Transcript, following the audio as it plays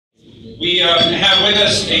We have with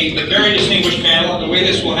us a very distinguished panel. The way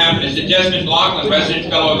this will happen is that Desmond Lachman, Resident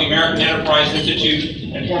Fellow of the American Enterprise Institute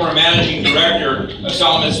and former Managing Director of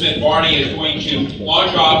Solomon Smith Barney, is going to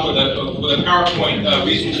launch off with a PowerPoint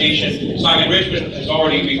presentation. Simon Richmond has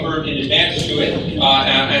already referred in advance to it,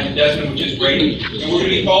 and Desmond, which is great. And we're going to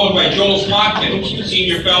be followed by Joel Stockton,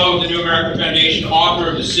 Senior Fellow of the New American Foundation, author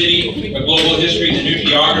of The City, A Global History of the New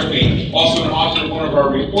Geography, also an author of one of our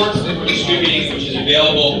reports that we're distributing, which is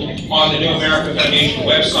available on the New America Foundation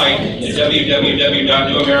website at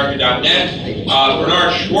www.newamerica.net.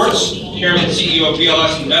 Bernard Schwartz, Chairman and CEO of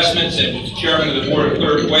BLS Investments and Chairman of the Board of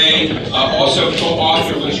Third Way, also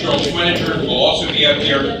co-author with Cheryl Schweninger, who will also be up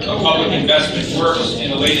here, of Public Investment Works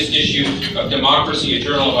in the latest issue of Democracy, a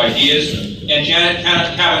Journal of Ideas. And Janet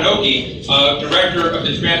Kavanoki, Director of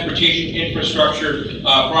the Transportation Infrastructure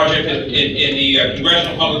Project in the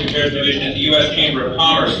Congressional Public Affairs Division at the U.S. Chamber of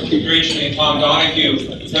Commerce. Very interestingly, Tom Donahue,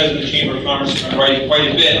 President of the Chamber of Commerce, has been writing quite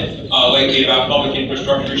a bit lately about public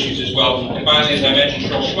infrastructure issues as well. And finally, as I mentioned,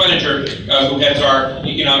 Cheryl Schweninger, who heads our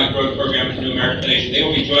economic growth program at the New American Foundation. They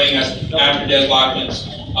will be joining us after Desmond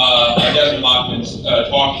Lachman's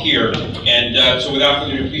talk here. And so without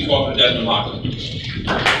further ado, please welcome Desmond Lachman.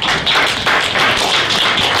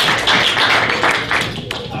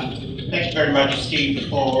 Thank you very much, Steve,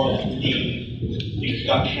 for the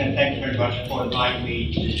introduction. Thank you very much for inviting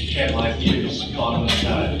me to share my views on the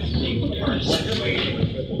current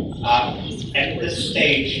situation. At this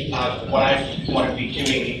stage, what I want to be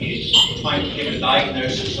doing is trying to give a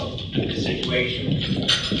diagnosis of the situation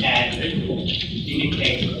and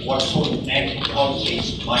indicate what sort of national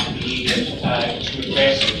policies might be needed to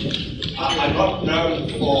address it. I'm not known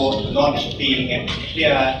for not being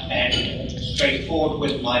clear and straightforward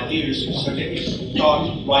with my views, so let me start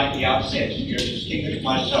right at the outset to distinguish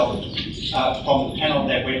myself from the panel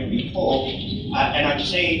that went before. And I'd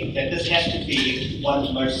say that this has to be one of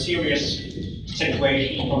the most serious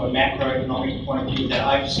situations from a macroeconomic point of view that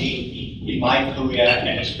I've seen in my career,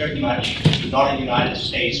 and it's very much not a United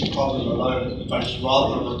States problem alone, but it's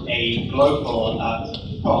rather a global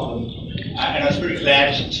problem. And I was very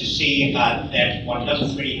glad to see that one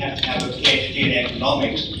doesn't really have to have a PhD in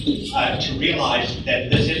economics to realize that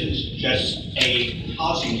this isn't just a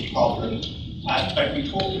housing problem, but we're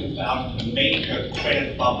talking about a major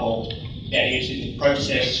credit bubble that is in the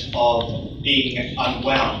process of being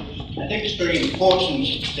unwound. I think it's very important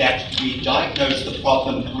that we diagnose the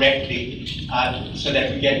problem correctly so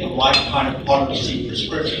that we get the right kind of policy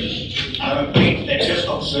prescription. I'm afraid that just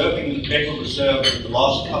observing the Federal Reserve in the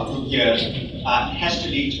last couple of years has to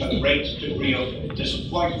lead to a great degree of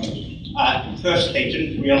disappointment. First, they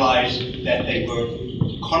didn't realize that they were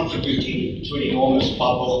contributing to an enormous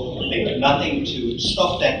bubble. They did nothing to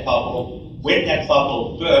stop that bubble. When that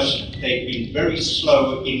bubble burst, they've been very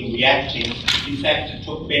slow in reacting. In fact, it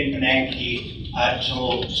took Ben Bernanke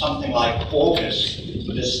till something like August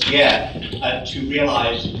this year to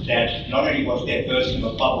realize that not only was there bursting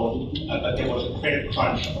of a bubble, but there was a credit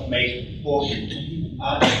crunch of major proportions.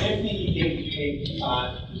 Let me indicate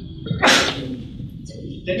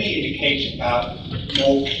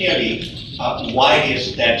more clearly why it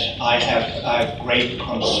is that I have great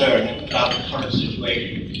concern about the current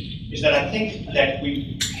situation. Is that I think that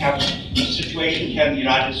we have a situation here in the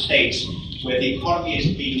United States where the economy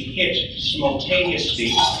is being hit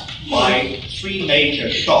simultaneously by three major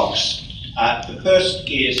shocks. The first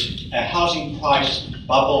is a housing price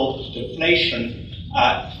bubble deflation,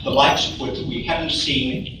 the likes of which we haven't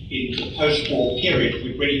seen in the post-war period.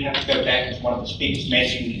 We really have to go back, as one of the speakers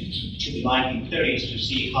mentioned, to the 1930s to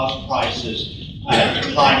see house prices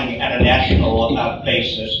declining at a national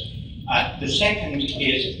basis. The second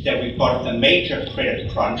is that we've got a major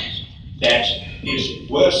credit crunch that is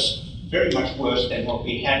worse, very much worse than what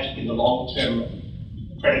we had in the long-term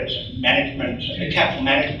credit management, capital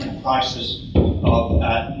management crisis of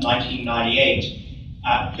 1998.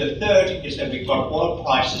 The third is that we've got oil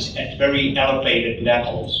prices at very elevated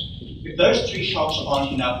levels. If those three shocks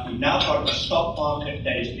aren't enough, we've now got a stock market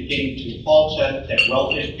that is beginning to falter, that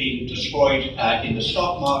wealth is being destroyed in the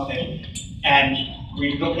stock market, and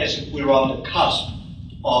we look as if we're on the cusp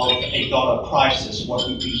of a dollar crisis. What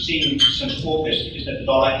we've been seeing since August is that the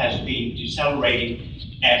dollar has been decelerating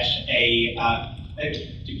at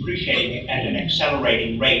depreciating at an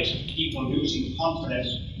accelerating rate, people losing confidence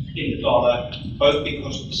in the dollar, both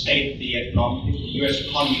because of the state of the US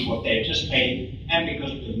economy, what they're anticipating, and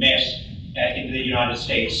because of the mess in the United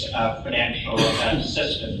States financial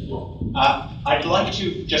system. I'd like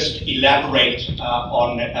to just elaborate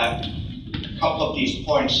on a couple of these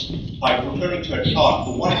points by referring to a chart.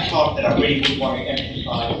 The one chart that I really would want to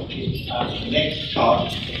emphasize is the next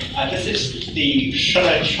chart. This is the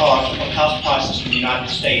Schiller chart of house prices in the United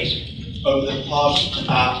States over the past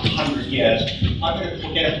 100 years. I'm going to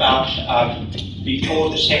forget about before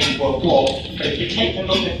the Second World War, but if you take a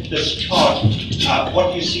look at this chart,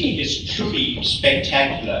 what you see is truly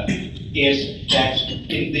spectacular, is that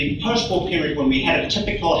in the post-war period when we had a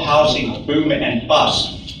typical housing boom and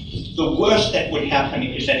bust, the worst that would happen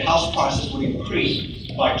is that house prices would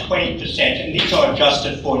increase by 20%, and these are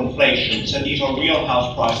adjusted for inflation, so these are real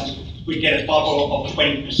house prices. We'd get a bubble of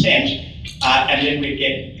 20%, and then we'd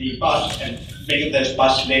get the bust, and many of those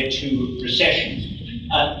busts led to recessions.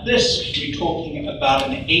 This, we're talking about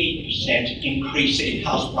an 80% increase in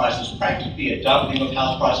house prices, practically a doubling of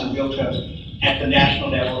house prices in real terms at the national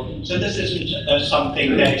level. So this isn't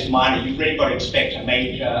something that is minor. You've really got to expect a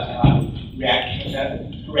major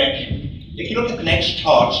correction. If you look at the next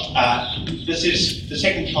chart, this is the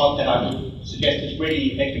second chart that I would suggest is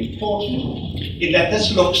really important, in that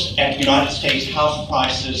this looks at United States house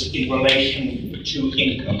prices in relation to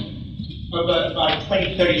income. Over about a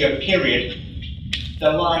 20-30 year period,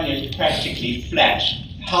 the line is practically flat.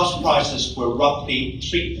 House prices were roughly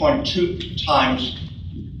 3.2 times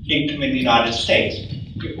income in the United States.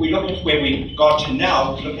 If we look at where we got to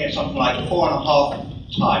now, we're looking at something like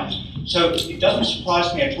 4.5 times. So it doesn't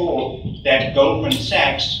surprise me at all that Goldman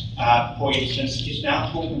Sachs, for instance, is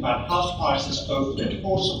now talking about house prices over the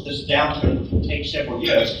course of this downturn, which will take several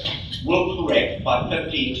years, will correct by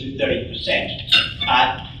 15 to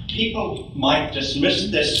 30%. People might dismiss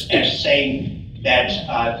this as saying that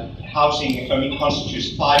housing only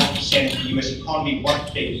constitutes 5% of the US economy. What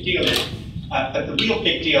a big deal is. But the real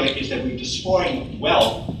big deal is that we're destroying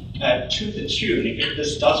wealth to the tune, if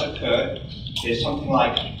this does occur, there's something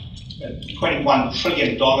like $21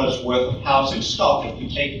 trillion worth of housing stock. If you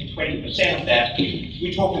take 20% of that,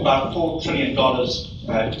 we're talking about $4 trillion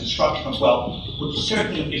destruction of wealth, which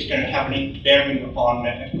certainly is going to have an bearing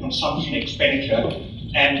on consumption expenditure.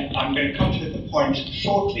 And I'm going to come to the point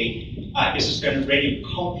shortly, this is going to really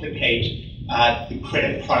complicate the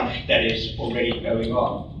credit crunch that is already going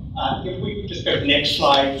on. If we just go to the next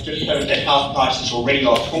slide, just shows that house prices already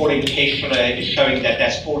are falling. Case-Shiller is showing that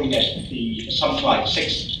that's falling at something like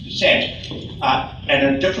 6%.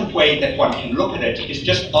 And a different way that one can look at it is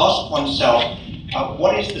just ask oneself,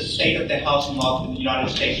 what is the state of the housing market in the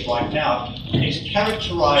United States right now? It's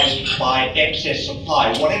characterized by excess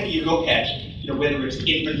supply. Whatever you look at, whether it's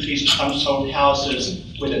inventories of unsold houses,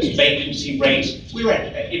 whether it's vacancy rates, we're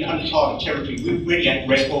in uncharted territory. We're really at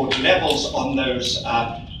record levels on those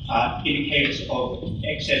indicators of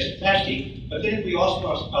excess capacity. But then if we ask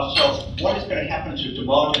ourselves, what is going to happen to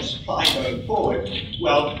demand and supply going forward?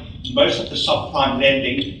 Well, most of the subprime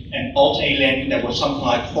lending and Alt-A lending that was something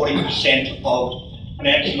like 40% of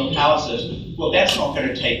financing of houses, well, that's not going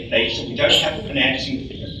to take place, so we don't have the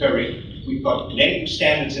financing occurring. We've got lending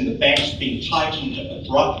standards in the banks being tightened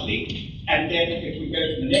abruptly. And then if we go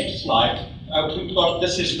to the next slide, we've got,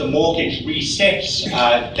 this is the mortgage resets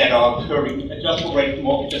that are occurring, adjustable rate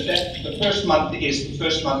mortgages. The first month is the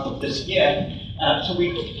first month of this year. So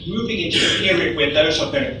we're moving into a period where those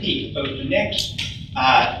are going to peak. Over the next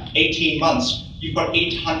 18 months, you've got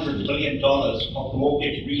 $800 billion of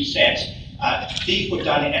mortgage resets. These were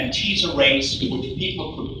done at teaser rates which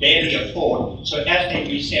people could barely afford. So as they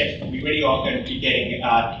reset, we really are going to be getting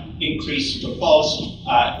increased defaults.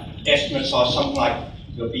 Estimates are something like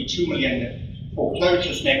there'll be 2 million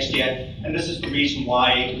foreclosures next year, and this is the reason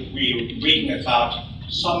why we're reading about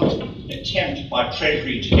some attempt by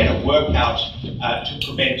Treasury to get a workout to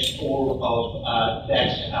prevent all of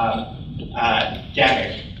that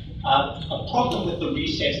damage. A problem with the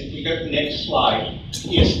resets, if we go to the next slide,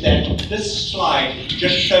 is that this slide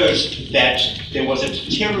just shows that there was a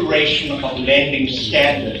deterioration of lending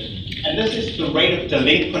standards. And this is the rate of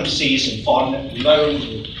delinquencies on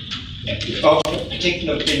loans of a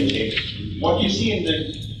particular vintage. What you see in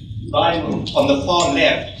the line on the far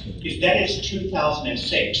left is that is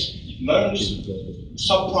 2006. Loans,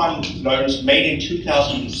 subprime loans made in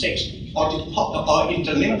 2006 are in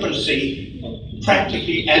delinquency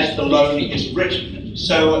practically as the loan is written.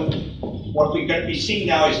 So what we're going to be seeing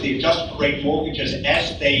now is the adjustable rate mortgages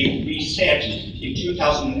as they reset in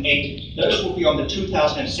 2008. Those will be on the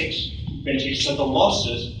 2006 vintage, so the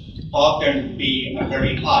losses are going to be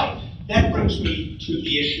very high. That brings me to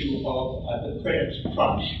the issue of the credit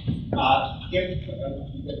crunch.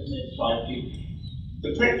 Next slide, please.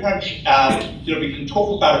 The credit crunch, we can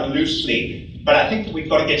talk about it loosely, but I think that we've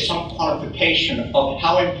got to get some quantification of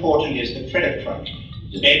how important is the credit crunch.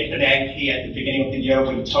 Ed Bernanke at the beginning of the year,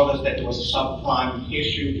 when he told us that there was a subprime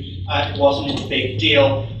issue, it wasn't a big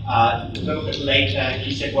deal. A little bit later,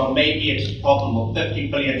 he said, well, maybe it's a problem of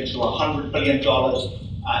 $50 billion to $100 billion.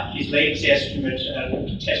 His latest estimate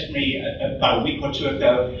tested me about a week or two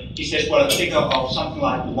ago. He says, well, a figure of something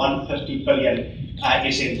like $150 billion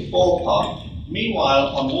is in the ballpark.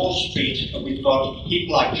 Meanwhile, on Wall Street, we've got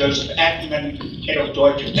people like Joseph Ackerman, head of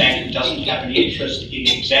Deutsche Bank, who doesn't have any interest in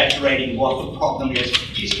exaggerating what the problem is.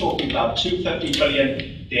 He's talking about $250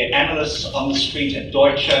 billion. There are analysts on the street at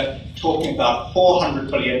Deutsche talking about $400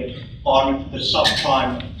 billion on the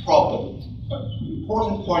subprime problem. An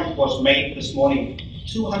important point was made this morning.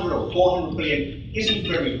 200 or 400 billion isn't a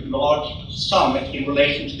very large sum in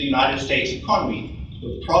relation to the United States economy.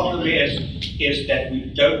 The problem is that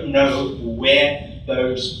we don't know where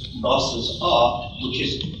those losses are, which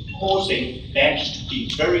is causing banks to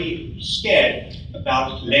be very scared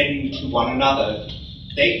about lending to one another.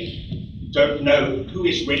 They don't know who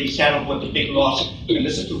is really saddled with the big loss, and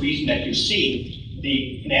this is the reason that you see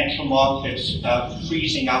the financial markets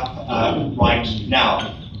freezing up right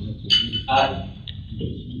now.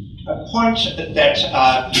 A point that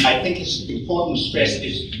I think is important to stress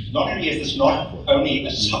is not only is this not only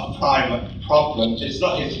a subprime problem, it's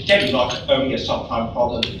definitely not only a subprime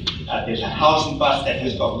problem. There's a housing bust that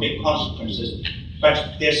has got big consequences,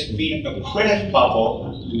 but there's been a credit bubble.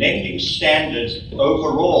 Lending standards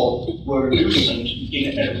overall were loosened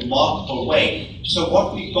in a remarkable way. So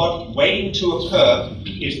what we've got waiting to occur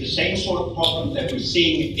is the same sort of problem that we're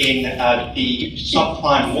seeing in the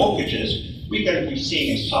subprime mortgages. We're going to be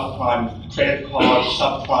seeing subprime credit cards,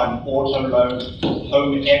 subprime auto loans,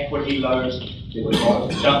 home equity loans. There were a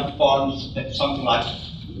lot of junk bonds, that something like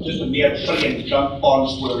just a mere $1 trillion junk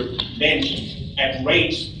bonds were lent at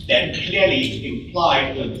rates that clearly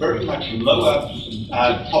implied a very much lower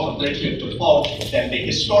probability of default than the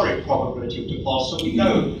historic probability of default. So we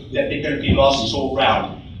know that there are going to be losses all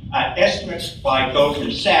around. Estimates by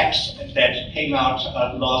Goldman Sachs that came out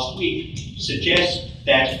last week suggest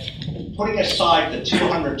that putting aside the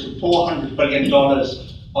 $200 to $400 billion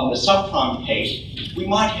on the subprime case, we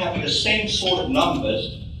might have the same sort of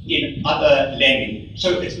numbers in other lending.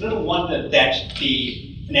 So it's little wonder that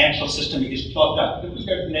the financial system is clogged up. If we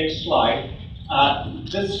go to the next slide,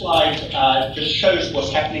 this slide just shows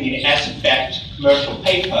what's happening in asset-backed commercial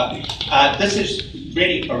paper. This is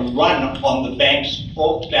really a run on the bank's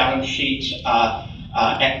off-balance sheet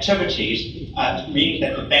activities, meaning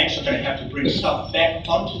that the banks are going to have to bring stuff back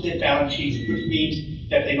onto their balance sheets, which means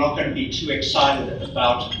that they're not going to be too excited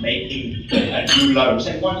about making new loans.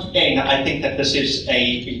 And once again, I think that this is an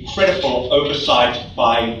incredible oversight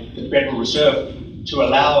by the Federal Reserve to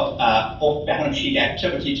allow off-balance sheet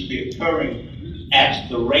activity to be occurring at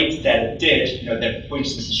the rate that it did. You know, that, for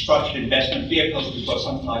instance, the structured investment vehicles, we've got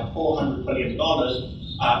something like $400 billion,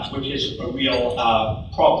 which is a real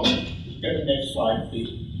problem. Go to the next slide,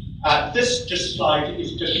 please. This slide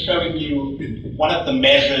is just showing you one of the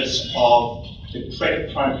measures of the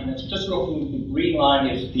credit crunch, and it's just looking, the green line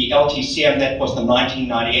is the LTCM, that was the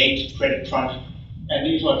 1998 credit crunch, and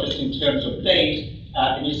these are just in terms of date,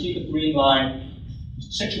 and you see the green line,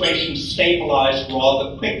 situation stabilized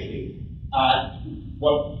rather quickly.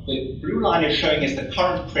 What the blue line is showing is the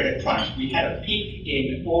current credit crunch. We had a peak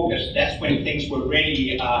in August. That's when things were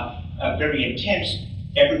really very intense.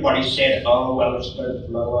 Everybody said, oh, well, it's going to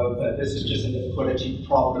blow over. This is just a liquidity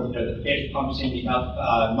problem. You know, the Fed pumps in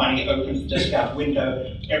enough money, opens the discount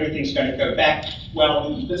window, everything's going to go back.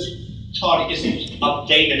 Well, this chart isn't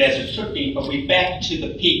updated as it should be, but we're back to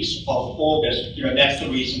the peaks of August. You know, that's the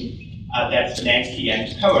reason that Bernanke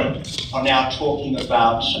and Cohen are now talking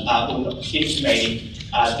about, or intimating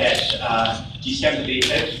that December the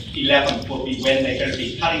 11th will be when they're going to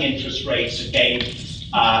be cutting interest rates again,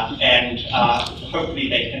 and hopefully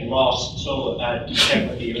they can last until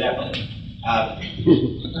December the 11th.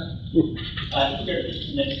 Go to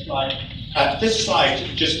the next slide. This slide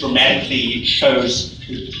just dramatically shows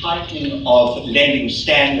the tightening of lending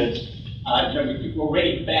standards. We're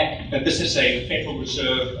already back, but this is a Federal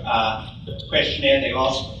Reserve questionnaire. They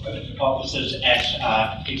ask officers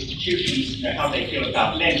at institutions how they feel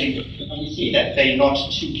about lending, and we see that they're not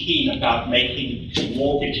too keen about making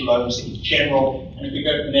mortgage loans in general. And if we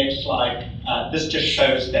go to the next slide, this just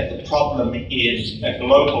shows that the problem is a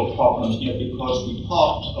global problem, because we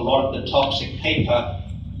parked a lot of the toxic paper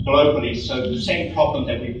globally. So the same problem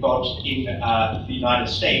that we've got in the United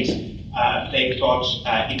States, they've got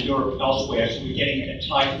in Europe elsewhere. So we're getting a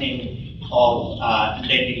tightening of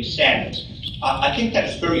lending standards. I think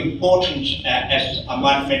that's very important, as I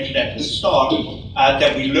might have mentioned at the start,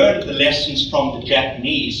 that we learned the lessons from the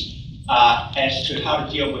Japanese as to how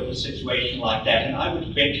to deal with a situation like that. And I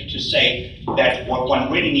would venture to say that what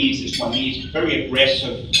one really needs is one needs very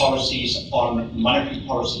aggressive policies on monetary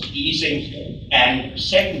policy easing. And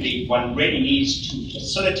secondly, one really needs to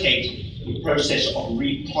facilitate the process of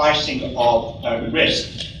repricing of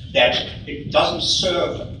risk, that it doesn't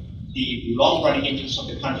serve the long-run interests of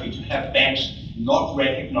the country to have banks not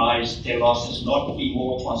recognize their losses, not be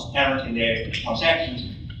more transparent in their transactions,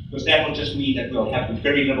 because that will just mean that we'll have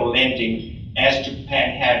very little lending, as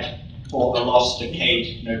Japan had for a lost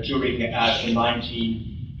decade, during the 1990s.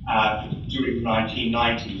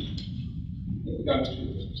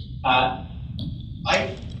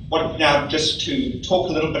 I want now just to talk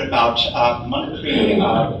a little bit about monetary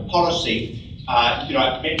policy.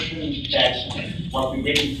 I've mentioned that what we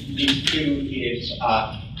really need to do is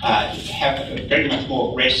have a very much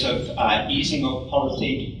more aggressive easing of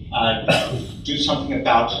policy, do something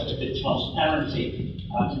about the transparency.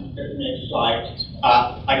 Next slide.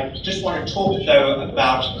 I just want to talk, though,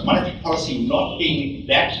 about monetary policy not being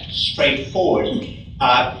that straightforward,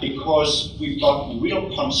 because we've got real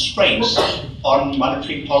constraints on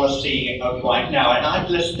monetary policy right now, and I'd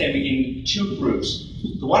list them in two groups.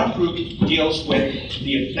 The one group deals with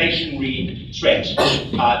the inflationary threat.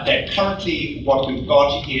 That currently what we've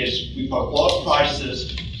got is we've got oil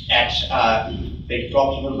prices at, they've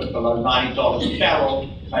dropped a little bit below $90 a barrel,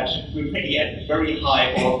 but we're really at very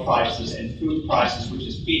high oil prices and food prices, which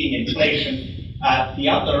is feeding inflation. The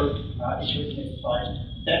other,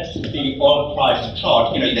 that's the oil price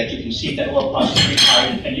chart, that you can see that oil price is very high,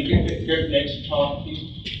 and you can go to the next chart, please.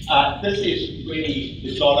 This is really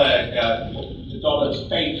the dollar's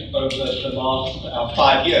fate over the last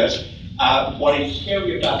 5 years. What is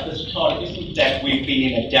scary about this chart isn't that we've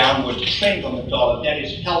been in a downward trend on the dollar. That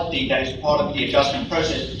is healthy, that is part of the adjustment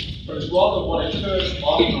process. But it's rather what occurs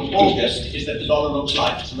after August is that the dollar looks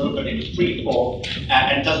like it's a little bit in free fall,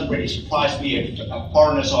 and it doesn't really surprise me if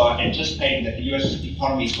foreigners are anticipating that the US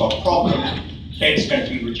economy's got problems. Fed's going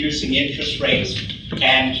to be reducing interest rates,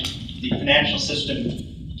 and the financial system,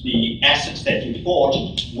 the assets that you bought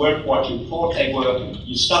weren't what you thought they were.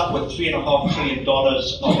 You stuck with $3.5 trillion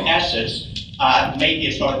of assets. Maybe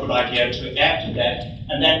it's not a good idea to add to that,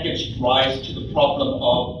 and that gives rise to the problem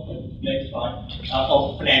of, next slide,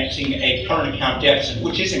 of financing a current account deficit,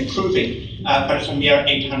 which is improving, but it's a mere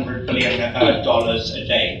 $800 billion a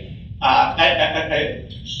day.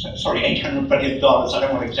 Sorry, $800 billion, I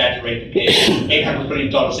don't want to exaggerate the $800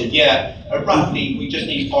 billion a year. Roughly, we just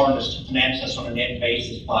need foreigners to finance us on a net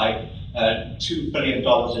basis by $2 billion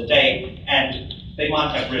a day, and they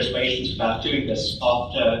might have reservations about doing this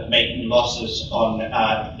after making losses on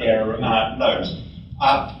their loans.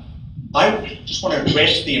 I just want to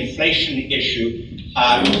address the inflation issue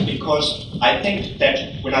because I think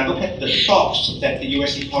that when I look at the shocks that the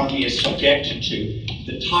US economy is subjected to,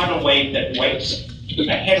 the tidal wave that waits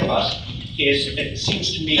ahead of us it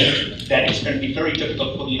seems to me that it's going to be very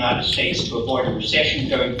difficult for the United States to avoid a recession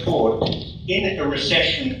going forward. In a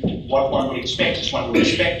recession, what one would expect is one would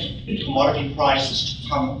expect commodity prices to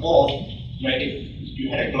come off, if you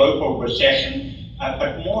had a global recession,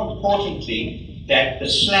 but more importantly, that the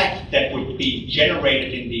slack that would be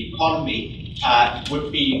generated in the economy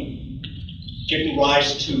would be giving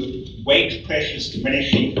rise to wage pressures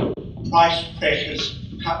diminishing, price pressures,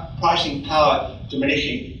 pricing power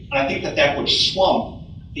diminishing, and I think that that would swamp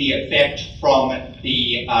the effect from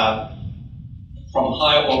the from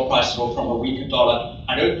higher oil prices or from a weaker dollar.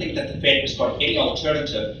 I don't think that the Fed has got any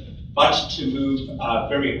alternative but to move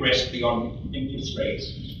very aggressively on interest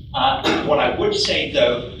rates. What I would say,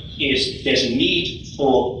 though, is there's a need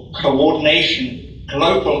for coordination,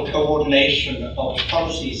 global coordination of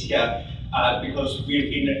policies here, because we're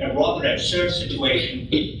in a rather absurd situation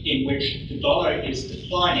in which the dollar is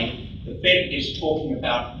declining. The Fed is talking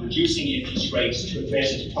about reducing interest rates to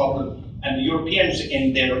address its problem, and the Europeans,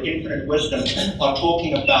 in their infinite wisdom, are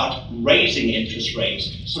talking about raising interest rates.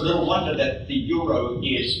 So little wonder that the euro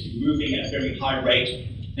is moving at a very high rate.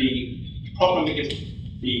 The problem is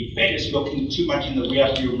the Fed is looking too much in the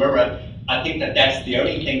rearview mirror. I think that that's the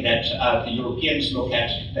only thing that the Europeans look at,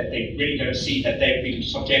 that they really don't see that they've been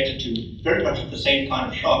subjected to very much the same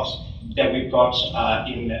kind of shocks that we've got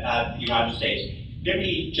in the United States. Let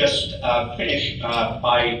me just finish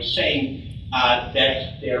by saying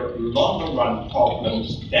that there are longer run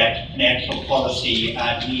problems that financial policy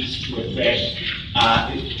needs to address.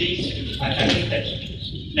 I think that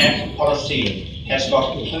financial policy has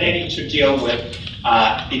got plenty to deal with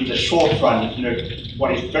in the short run.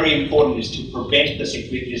 What is very important is to prevent this.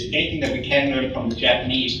 If there's anything that we can learn from the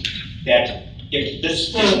Japanese, that if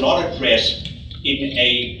this is not addressed in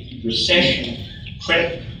a recession,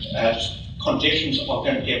 credit conditions are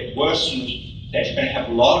going to get worsened, that you're going to have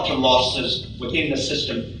larger losses within the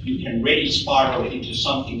system, you can really spiral into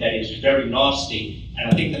something that is very nasty. And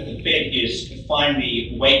I think that the Fed is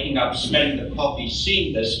finally waking up, smelling the coffee,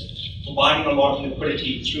 seeing this, providing a lot of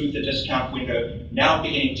liquidity through the discount window, now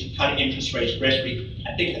beginning to cut interest rates aggressively.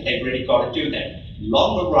 I think that they've really got to do that.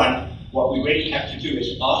 Longer run, what we really have to do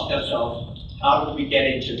is ask ourselves, how did we get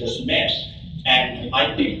into this mess? And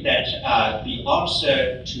I think that the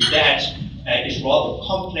answer to that is rather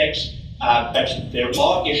complex, but there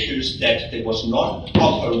are issues that there was not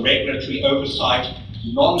proper regulatory oversight.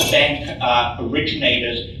 Non-bank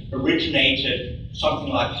originators originated something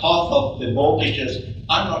like half of the mortgages.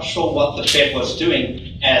 I'm not sure what the Fed was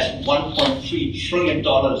doing, as $1.3 trillion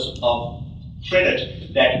of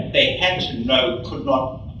credit that they had to know could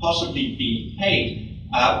not possibly be paid,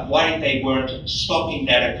 why they weren't stopping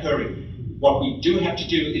that occurring. What we do have to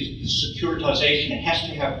do is the securitization. It has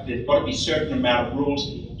to have, there's got to be a certain amount of rules.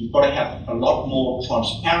 You've got to have a lot more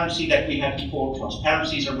transparency that we had before.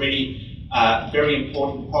 Transparency is a really very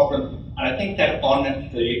important problem. And I think that on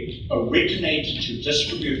the originate to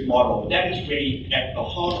distribute model, that is really at the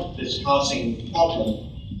heart of this housing problem,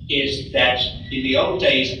 is that in the old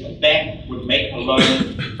days, a bank would make a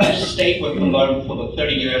loan, stay with the loan for the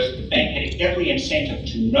 30 years. The bank had every incentive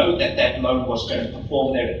to know that that loan was going to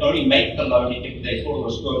perform. They would only make the loan if they thought it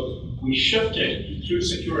was good. We shifted through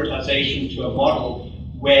securitization to a model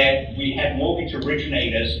where we had mortgage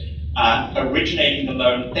originators originating the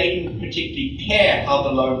loan. They didn't particularly care how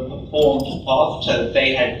the loan performed after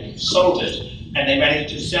they had sold it, and they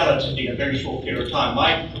managed to sell it in a very short period of time.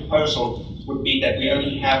 My proposal would be that we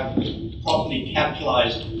only have properly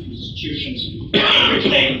capitalized institutions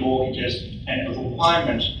originating mortgages, and a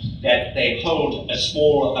requirement that they hold a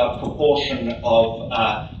small proportion of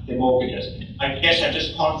their mortgages. I guess I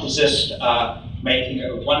just can't resist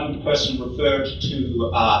making one person referred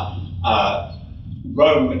to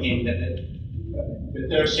Rome in the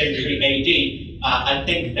 3rd century AD. I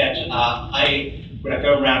think that when I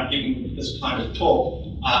go around giving this kind of talk,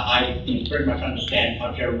 I very much understand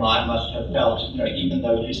how Jeremiah must have felt, even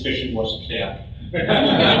though his vision wasn't clear.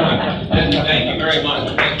 Thank you very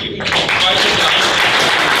much. Thank you.